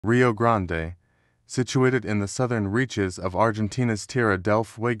Rio Grande, situated in the southern reaches of Argentina's Tierra del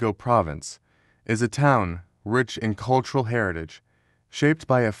Fuego province, is a town rich in cultural heritage, shaped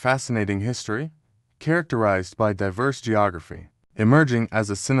by a fascinating history, characterized by diverse geography, emerging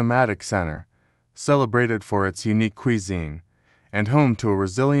as a cinematic center, celebrated for its unique cuisine, and home to a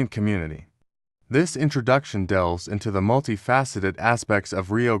resilient community. This introduction delves into the multifaceted aspects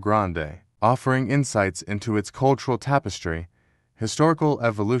of Rio Grande, offering insights into its cultural tapestry, historical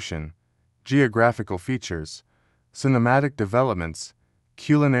evolution, geographical features, cinematic developments,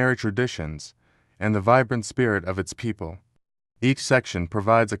 culinary traditions, and the vibrant spirit of its people. Each section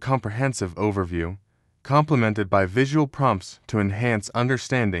provides a comprehensive overview, complemented by visual prompts to enhance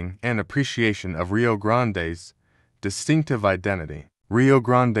understanding and appreciation of Rio Grande's distinctive identity. Rio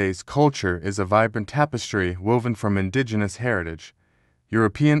Grande's culture is a vibrant tapestry woven from indigenous heritage,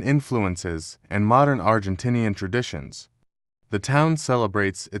 European influences, and modern Argentinian traditions. The town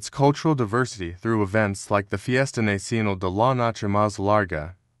celebrates its cultural diversity through events like the Fiesta Nacional de la Noche Más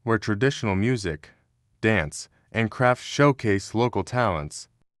Larga, where traditional music, dance, and crafts showcase local talents.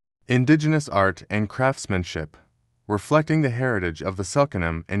 Indigenous art and craftsmanship, reflecting the heritage of the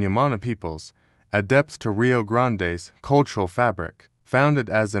Selknam and Yamana peoples, add depth to Rio Grande's cultural fabric. Founded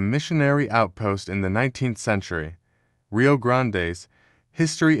as a missionary outpost in the 19th century, Rio Grande's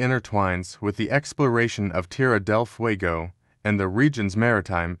history intertwines with the exploration of Tierra del Fuego and the region's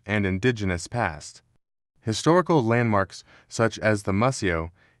maritime and indigenous past. Historical landmarks such as the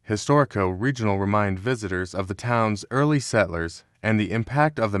Museo Historico Regional remind visitors of the town's early settlers and the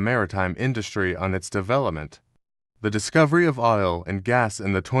impact of the maritime industry on its development. The discovery of oil and gas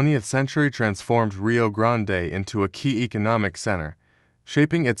in the 20th century transformed Rio Grande into a key economic center,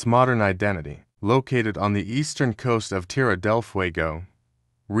 shaping its modern identity. Located on the eastern coast of Tierra del Fuego,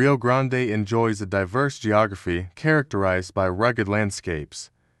 Rio Grande enjoys a diverse geography characterized by rugged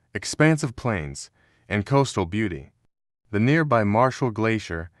landscapes, expansive plains, and coastal beauty. The nearby Marshall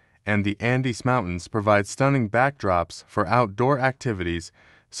Glacier and the Andes Mountains provide stunning backdrops for outdoor activities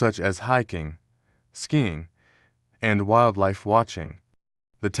such as hiking, skiing, and wildlife watching.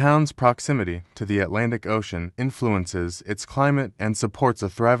 The town's proximity to the Atlantic Ocean influences its climate and supports a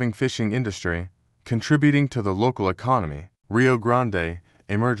thriving fishing industry, contributing to the local economy. Rio Grande,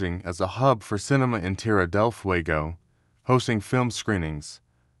 emerging as a hub for cinema in Tierra del Fuego, hosting film screenings,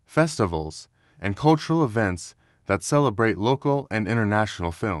 festivals, and cultural events that celebrate local and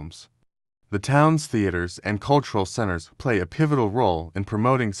international films. The town's theaters and cultural centers play a pivotal role in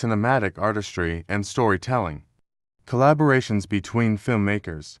promoting cinematic artistry and storytelling. Collaborations between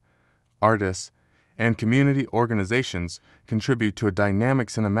filmmakers, artists, and community organizations contribute to a dynamic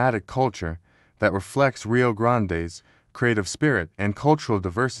cinematic culture that reflects Rio Grande's creative spirit and cultural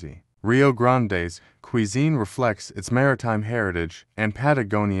diversity. Rio Grande's cuisine reflects its maritime heritage and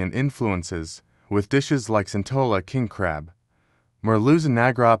Patagonian influences, with dishes like Centola king crab, Merluza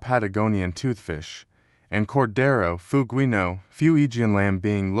negra Patagonian toothfish, and Cordero Fueguino Fuegian lamb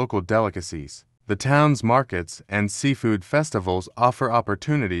being local delicacies. The town's markets and seafood festivals offer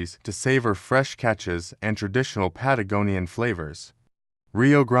opportunities to savor fresh catches and traditional Patagonian flavors.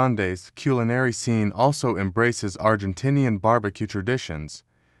 Rio Grande's culinary scene also embraces Argentinian barbecue traditions,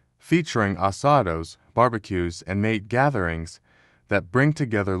 featuring asados, barbecues, and mate gatherings that bring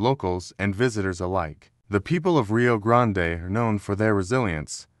together locals and visitors alike. The people of Rio Grande are known for their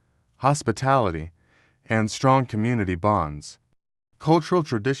resilience, hospitality, and strong community bonds. Cultural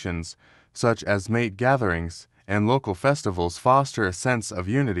traditions such as mate gatherings and local festivals foster a sense of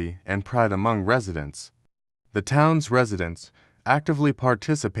unity and pride among residents. The town's residents actively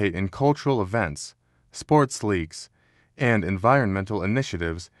participate in cultural events, sports leagues, and environmental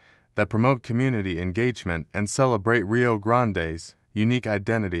initiatives that promote community engagement and celebrate Rio Grande's unique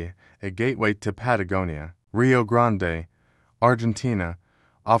identity, a gateway to Patagonia. Rio Grande, Argentina,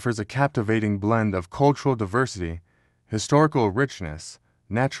 offers a captivating blend of cultural diversity, historical richness,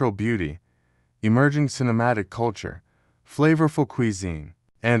 natural beauty, emerging cinematic culture, flavorful cuisine,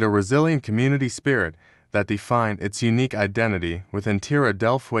 and a resilient community spirit that define its unique identity within Tierra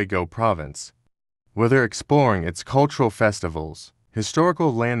del Fuego province. Whether exploring its cultural festivals,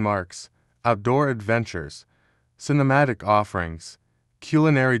 historical landmarks, outdoor adventures, cinematic offerings,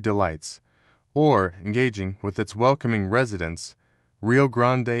 culinary delights, or engaging with its welcoming residents, Rio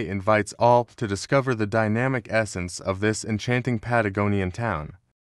Grande invites all to discover the dynamic essence of this enchanting Patagonian town.